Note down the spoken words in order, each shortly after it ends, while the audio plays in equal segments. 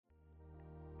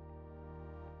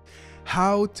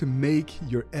How to make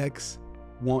your ex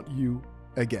want you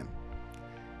again.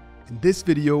 In this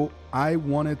video, I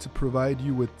wanted to provide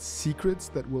you with secrets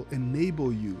that will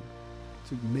enable you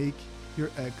to make your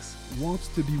ex want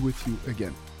to be with you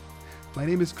again. My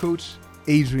name is Coach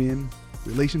Adrian,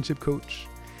 relationship coach,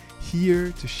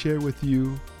 here to share with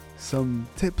you some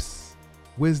tips,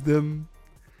 wisdom,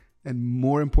 and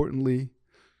more importantly,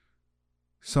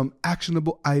 some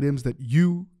actionable items that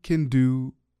you can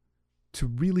do to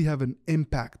really have an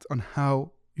impact on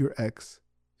how your ex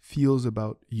feels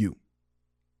about you.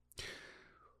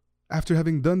 After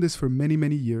having done this for many,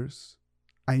 many years,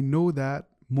 I know that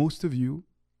most of you,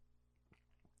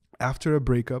 after a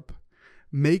breakup,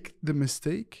 make the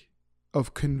mistake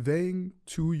of conveying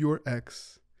to your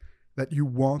ex that you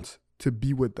want to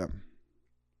be with them.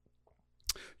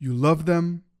 You love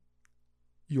them,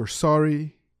 you're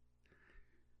sorry,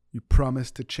 you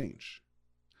promise to change.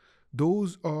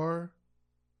 Those are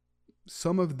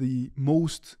some of the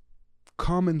most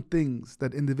common things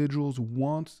that individuals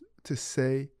want to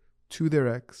say to their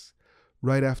ex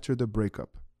right after the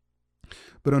breakup.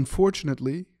 But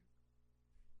unfortunately,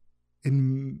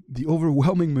 in the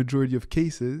overwhelming majority of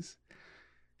cases,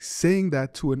 saying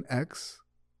that to an ex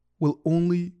will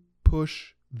only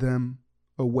push them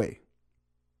away.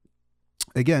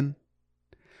 Again,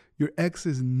 your ex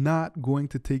is not going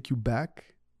to take you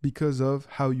back because of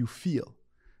how you feel,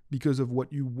 because of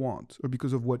what you want, or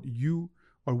because of what you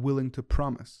are willing to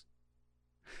promise.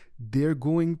 They're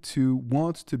going to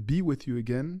want to be with you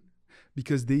again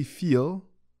because they feel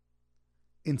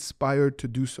inspired to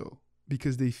do so,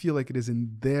 because they feel like it is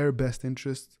in their best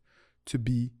interest to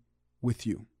be with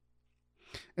you.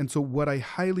 And so what I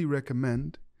highly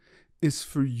recommend is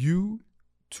for you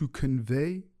to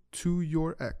convey to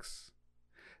your ex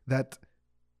that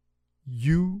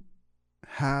you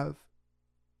have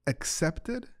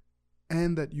accepted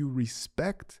and that you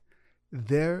respect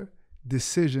their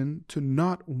decision to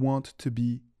not want to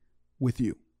be with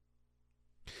you.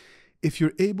 If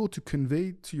you're able to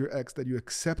convey to your ex that you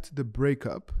accept the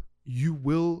breakup, you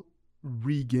will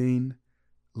regain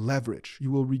leverage.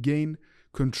 You will regain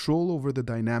control over the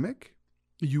dynamic.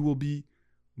 You will be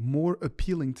more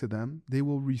appealing to them. They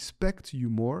will respect you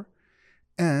more,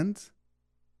 and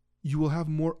you will have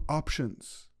more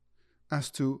options as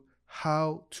to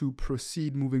how to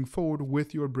proceed moving forward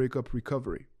with your breakup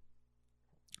recovery.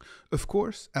 Of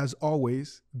course, as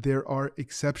always, there are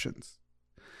exceptions.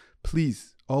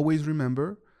 Please always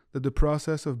remember that the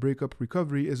process of breakup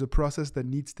recovery is a process that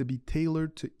needs to be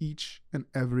tailored to each and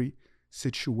every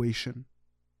situation.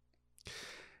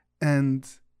 And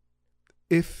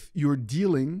if you're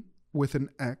dealing with an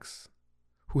ex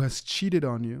who has cheated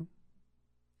on you,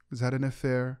 has had an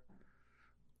affair,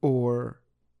 or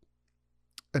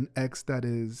an ex that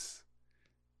has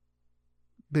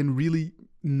been really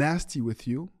nasty with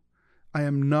you, I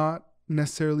am not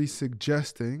necessarily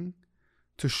suggesting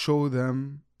to show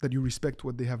them that you respect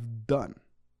what they have done.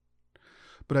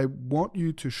 But I want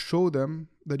you to show them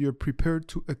that you're prepared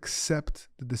to accept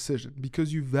the decision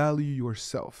because you value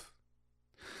yourself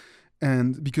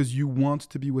and because you want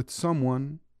to be with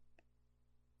someone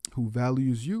who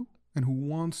values you and who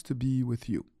wants to be with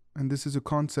you. And this is a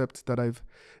concept that I've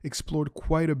explored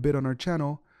quite a bit on our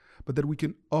channel, but that we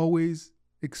can always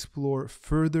explore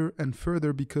further and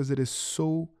further because it is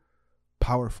so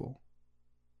powerful.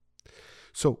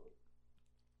 So,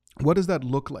 what does that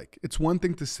look like? It's one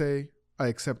thing to say, I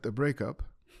accept the breakup.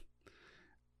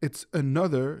 It's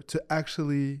another to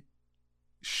actually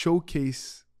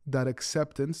showcase that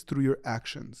acceptance through your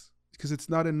actions. Because it's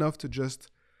not enough to just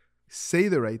say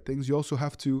the right things. You also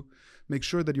have to make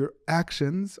sure that your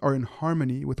actions are in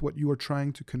harmony with what you are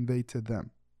trying to convey to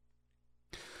them.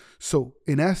 So,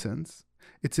 in essence,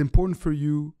 it's important for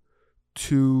you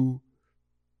to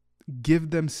give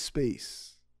them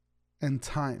space and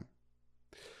time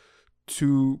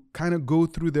to kind of go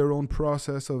through their own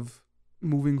process of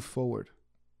moving forward.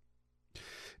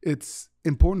 It's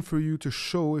important for you to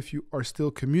show, if you are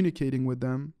still communicating with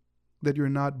them, that you're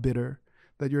not bitter,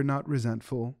 that you're not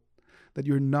resentful, that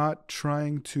you're not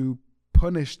trying to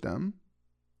punish them,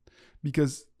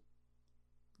 because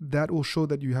that will show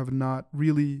that you have not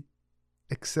really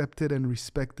accepted and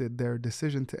respected their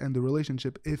decision to end the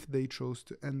relationship, if they chose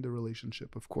to end the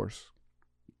relationship, of course.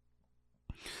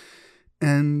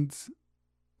 And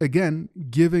again,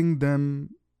 giving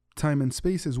them time and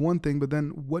space is one thing, but then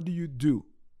what do you do?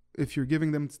 If you're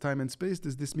giving them time and space,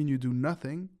 does this mean you do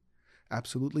nothing?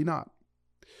 Absolutely not.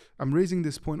 I'm raising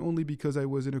this point only because I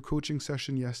was in a coaching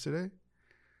session yesterday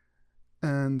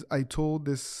and I told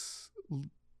this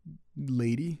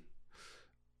lady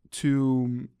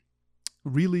to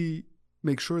really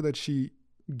make sure that she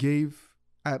gave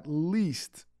at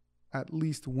least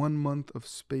 1 month of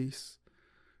space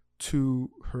to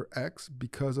her ex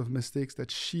because of mistakes that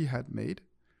she had made,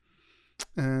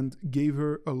 and gave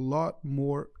her a lot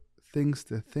more things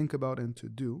to think about and to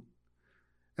do.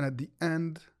 And at the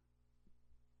end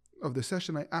of the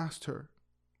session, I asked her,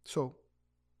 so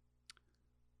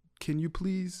can you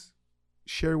please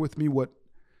share with me what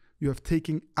you have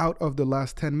taken out of the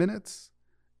last 10 minutes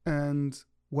and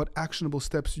what actionable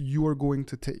steps you are going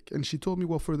to take? And she told me,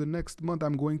 well, for the next month,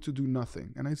 I'm going to do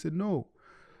nothing. And I said, no,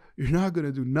 you're not going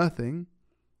to do nothing.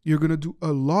 You're going to do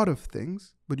a lot of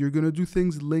things, but you're going to do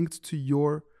things linked to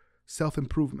your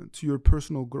self-improvement, to your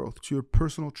personal growth, to your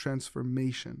personal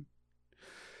transformation.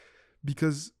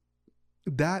 Because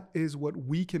that is what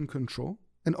we can control.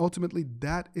 And ultimately,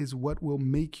 that is what will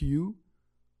make you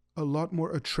a lot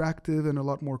more attractive and a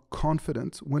lot more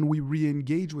confident when we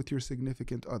re-engage with your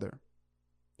significant other.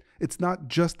 It's not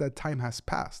just that time has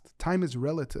passed. Time is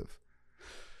relative.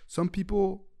 Some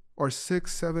people are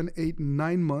 6, 7, 8,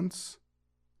 9 months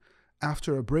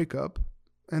after a breakup,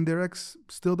 and their ex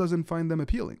still doesn't find them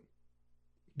appealing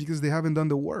because they haven't done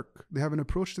the work. They haven't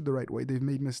approached it the right way. They've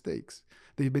made mistakes.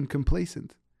 They've been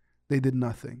complacent. They did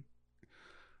nothing.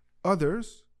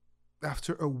 Others,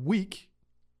 after a week,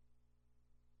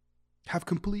 have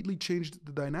completely changed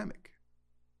the dynamic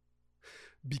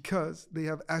because they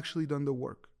have actually done the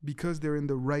work, because they're in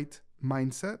the right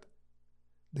mindset.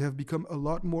 They have become a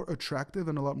lot more attractive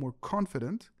and a lot more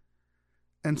confident.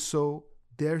 And so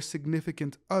their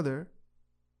significant other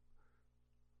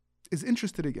is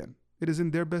interested again. It is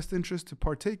in their best interest to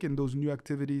partake in those new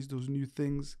activities, those new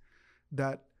things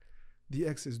that the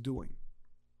ex is doing.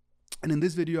 And in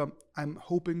this video, I'm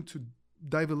hoping to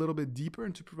dive a little bit deeper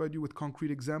and to provide you with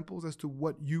concrete examples as to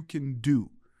what you can do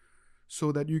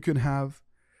so that you can have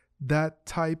that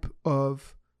type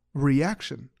of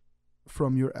reaction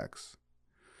from your ex.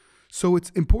 So it's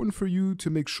important for you to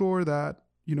make sure that,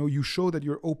 you show that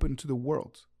you're open to the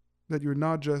world, that you're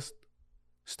not just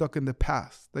stuck in the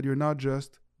past, that you're not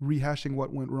just rehashing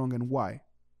what went wrong and why,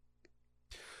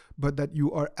 but that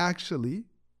you are actually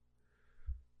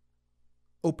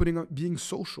opening up, being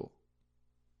social,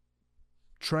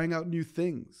 trying out new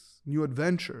things, new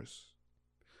adventures,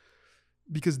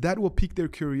 because that will pique their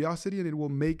curiosity and it will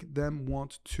make them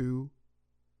want to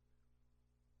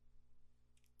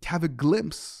have a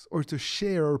glimpse or to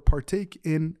share or partake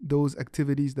in those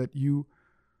activities that you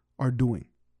are doing.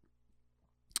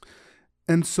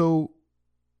 And so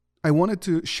I wanted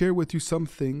to share with you some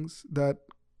things that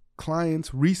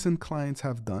recent clients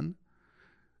have done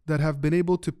that have been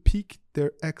able to pique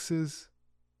their ex's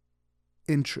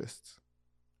interests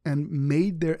and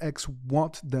made their ex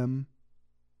want them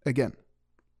again.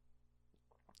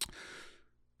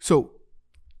 So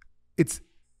it's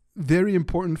very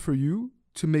important for you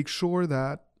to make sure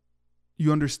that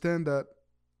you understand that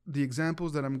the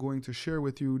examples that I'm going to share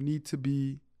with you need to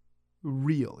be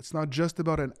real. It's not just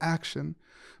about an action,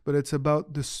 but it's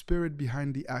about the spirit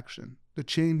behind the action. The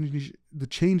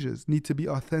changes need to be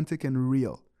authentic and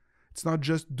real. It's not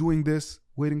just doing this,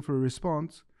 waiting for a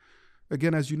response.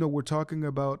 Again, as you know, we're talking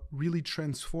about really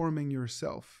transforming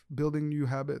yourself, building new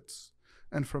habits.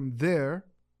 And from there,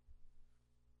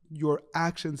 your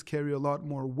actions carry a lot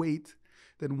more weight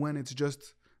than when it's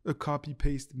just a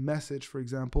copy-paste message, for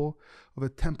example, of a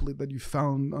template that you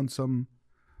found on some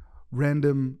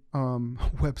random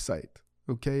website.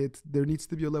 Okay, there needs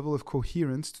to be a level of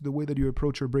coherence to the way that you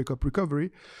approach your breakup recovery.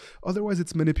 Otherwise,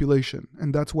 it's manipulation,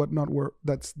 and that's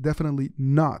definitely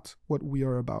not what we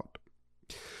are about.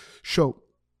 So,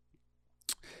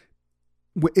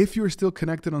 if you're still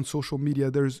connected on social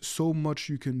media, there's so much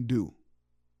you can do,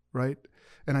 right?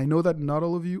 And I know that not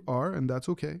all of you are, and that's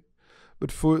okay.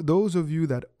 But for those of you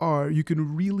that are, you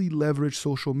can really leverage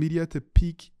social media to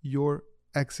pique your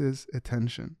ex's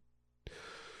attention.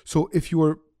 So if you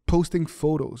are posting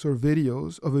photos or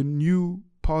videos of a new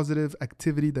positive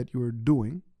activity that you are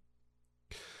doing,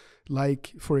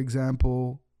 like, for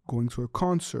example, going to a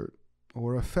concert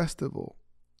or a festival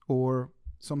or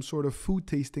some sort of food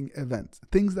tasting event,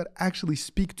 things that actually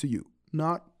speak to you,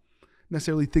 not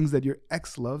necessarily things that your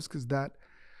ex loves, because that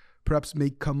perhaps may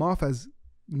come off as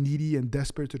needy and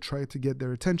desperate to try to get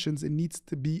their attentions. It needs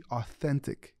to be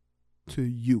authentic to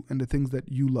you and the things that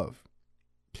you love.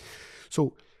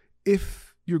 So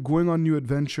if you're going on new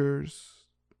adventures,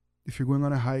 if you're going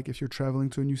on a hike, if you're traveling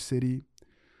to a new city,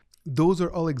 those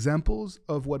are all examples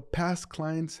of what past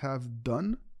clients have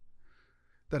done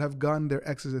that have gotten their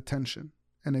ex's attention.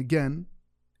 And again,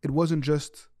 it wasn't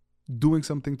just doing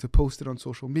something to post it on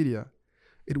social media.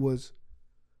 It was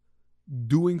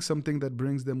doing something that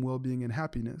brings them well-being and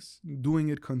happiness, doing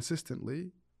it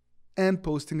consistently, and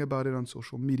posting about it on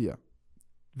social media.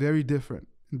 Very different.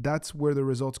 That's where the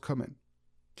results come in.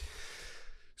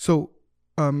 So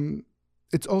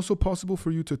it's also possible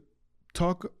for you to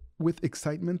talk with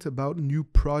excitement about new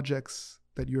projects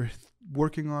that you're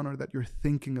working on or that you're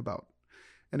thinking about.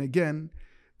 And again,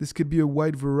 this could be a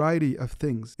wide variety of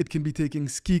things. It can be taking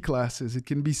ski classes. It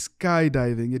can be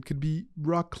skydiving. It could be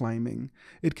rock climbing.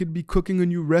 It could be cooking a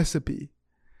new recipe.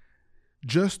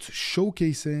 Just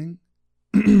showcasing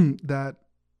that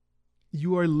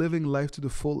you are living life to the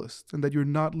fullest and that you're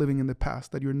not living in the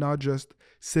past, that you're not just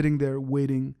sitting there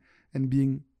waiting and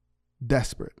being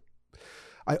desperate.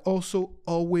 I also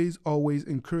always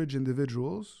encourage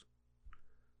individuals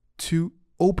to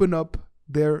open up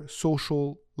their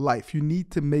social life. You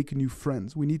need to make new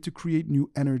friends. We need to create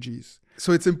new energies.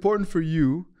 So it's important for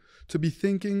you to be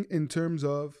thinking in terms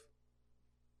of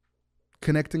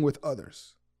connecting with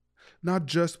others, not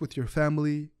just with your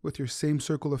family, with your same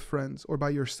circle of friends, or by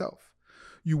yourself.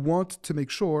 You want to make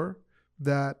sure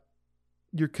that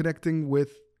you're connecting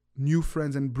with new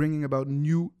friends and bringing about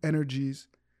new energies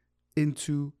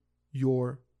into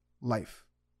your life.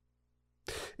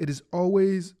 It is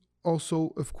always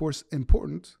also, of course,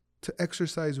 important to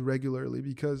exercise regularly,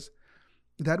 because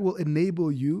that will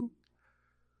enable you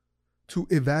to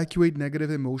evacuate negative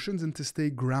emotions and to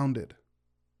stay grounded.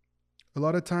 A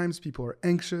lot of times people are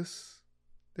anxious,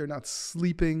 they're not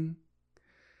sleeping,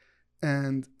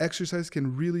 and exercise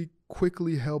can really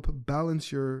quickly help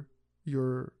balance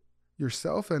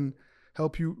yourself and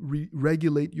help you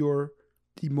regulate your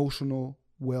emotional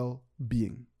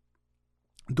well-being.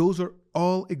 Those are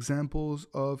all examples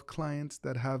of clients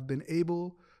that have been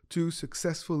able to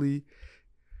successfully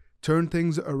turn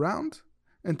things around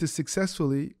and to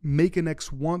successfully make an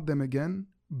ex want them again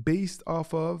based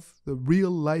off of the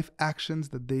real life actions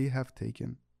that they have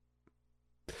taken.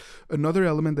 Another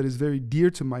element that is very dear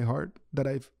to my heart that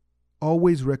I've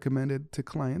always recommended to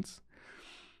clients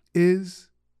is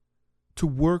to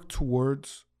work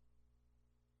towards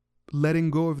letting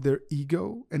go of their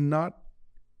ego and not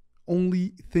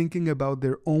only thinking about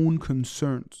their own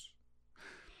concerns.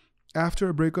 After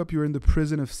a breakup, you're in the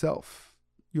prison of self.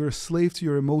 You're a slave to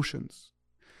your emotions.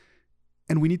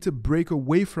 And we need to break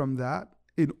away from that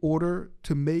in order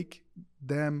to make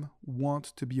them want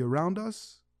to be around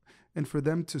us and for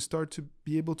them to start to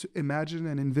be able to imagine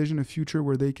and envision a future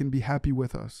where they can be happy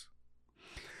with us.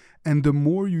 And the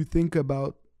more you think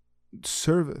about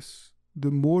service,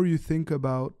 the more you think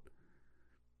about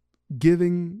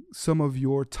giving some of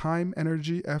your time,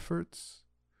 energy, efforts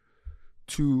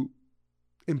to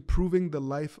improving the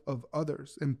life of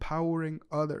others, empowering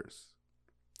others,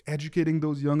 educating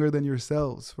those younger than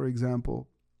yourselves, for example,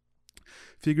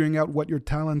 figuring out what your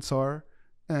talents are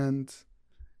and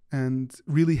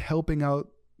really helping out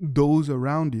those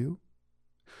around you,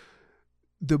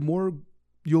 the more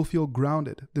you'll feel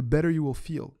grounded, the better you will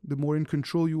feel, the more in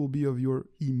control you will be of your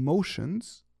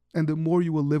emotions, and the more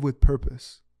you will live with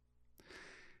purpose.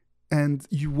 And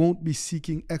you won't be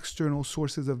seeking external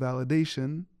sources of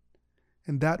validation,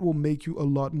 and that will make you a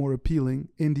lot more appealing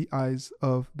in the eyes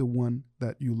of the one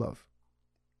that you love.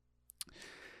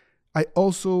 I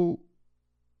also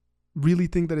really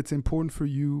think that it's important for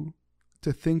you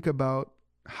to think about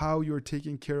how you're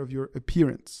taking care of your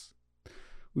appearance.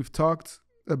 We've talked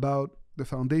about the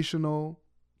foundational,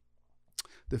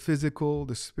 the physical,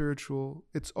 the spiritual.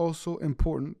 It's also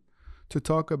important to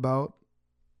talk about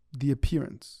the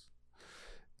appearance.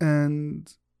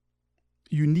 And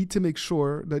you need to make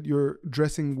sure that you're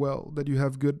dressing well, that you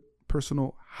have good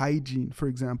personal hygiene, for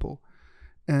example,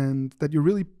 and that you're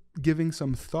really giving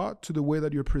some thought to the way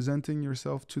that you're presenting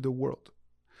yourself to the world.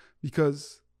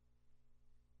 Because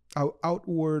our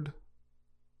outward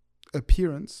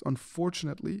appearance,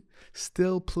 unfortunately,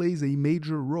 still plays a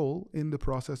major role in the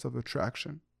process of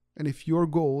attraction. And if your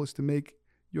goal is to make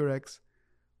your ex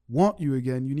want you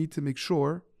again, you need to make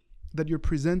sure that you're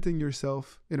presenting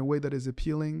yourself in a way that is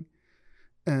appealing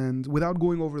and without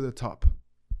going over the top.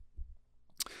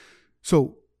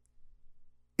 So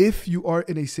if you are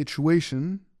in a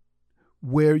situation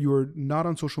where you're not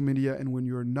on social media and when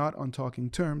you're not on talking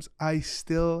terms, I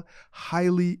still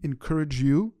highly encourage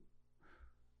you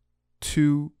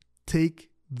to take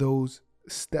those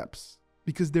steps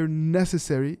because they're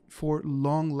necessary for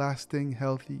long-lasting,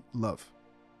 healthy love.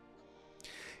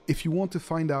 If you want to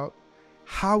find out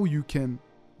how you can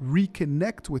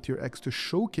reconnect with your ex to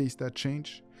showcase that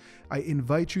change, I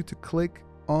invite you to click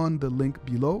on the link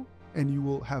below and you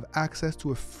will have access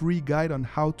to a free guide on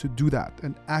how to do that,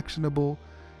 and actionable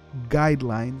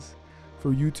guidelines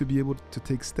for you to be able to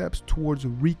take steps towards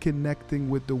reconnecting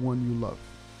with the one you love.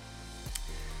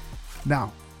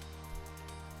 Now,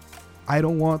 I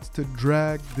don't want to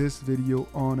drag this video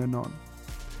on and on,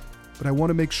 but I want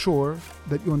to make sure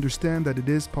that you understand that it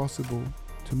is possible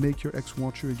to make your ex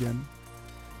want you again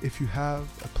if you have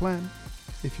a plan,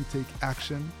 if you take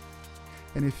action,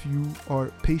 and if you are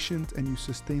patient and you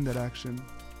sustain that action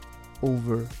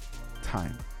over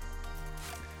time.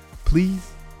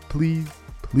 Please, please,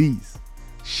 please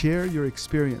share your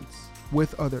experience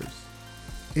with others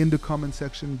in the comment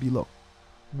section below.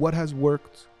 What has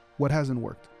worked? What hasn't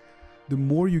worked? The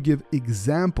more you give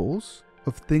examples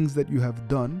of things that you have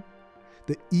done,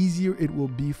 the easier it will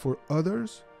be for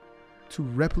others to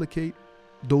replicate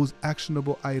those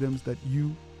actionable items that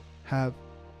you have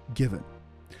given.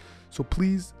 So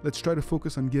please, let's try to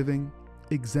focus on giving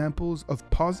examples of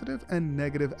positive and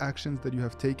negative actions that you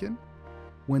have taken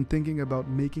when thinking about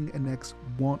making an ex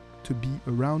want to be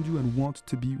around you and want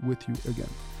to be with you again.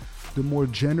 The more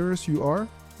generous you are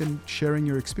in sharing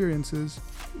your experiences,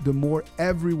 the more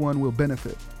everyone will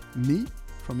benefit. Me,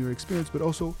 from your experience, but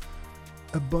also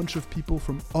a bunch of people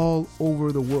from all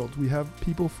over the world. We have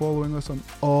people following us on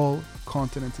all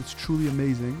continents. It's truly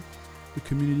amazing, the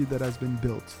community that has been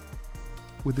built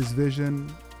with this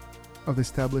vision of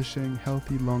establishing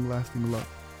healthy, long-lasting love.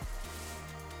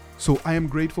 So I am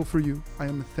grateful for you. I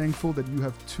am thankful that you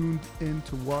have tuned in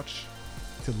to watch,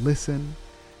 to listen,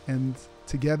 and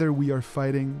together we are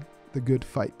fighting the good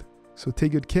fight. So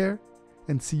take good care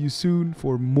and see you soon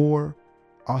for more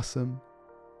awesome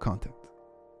content.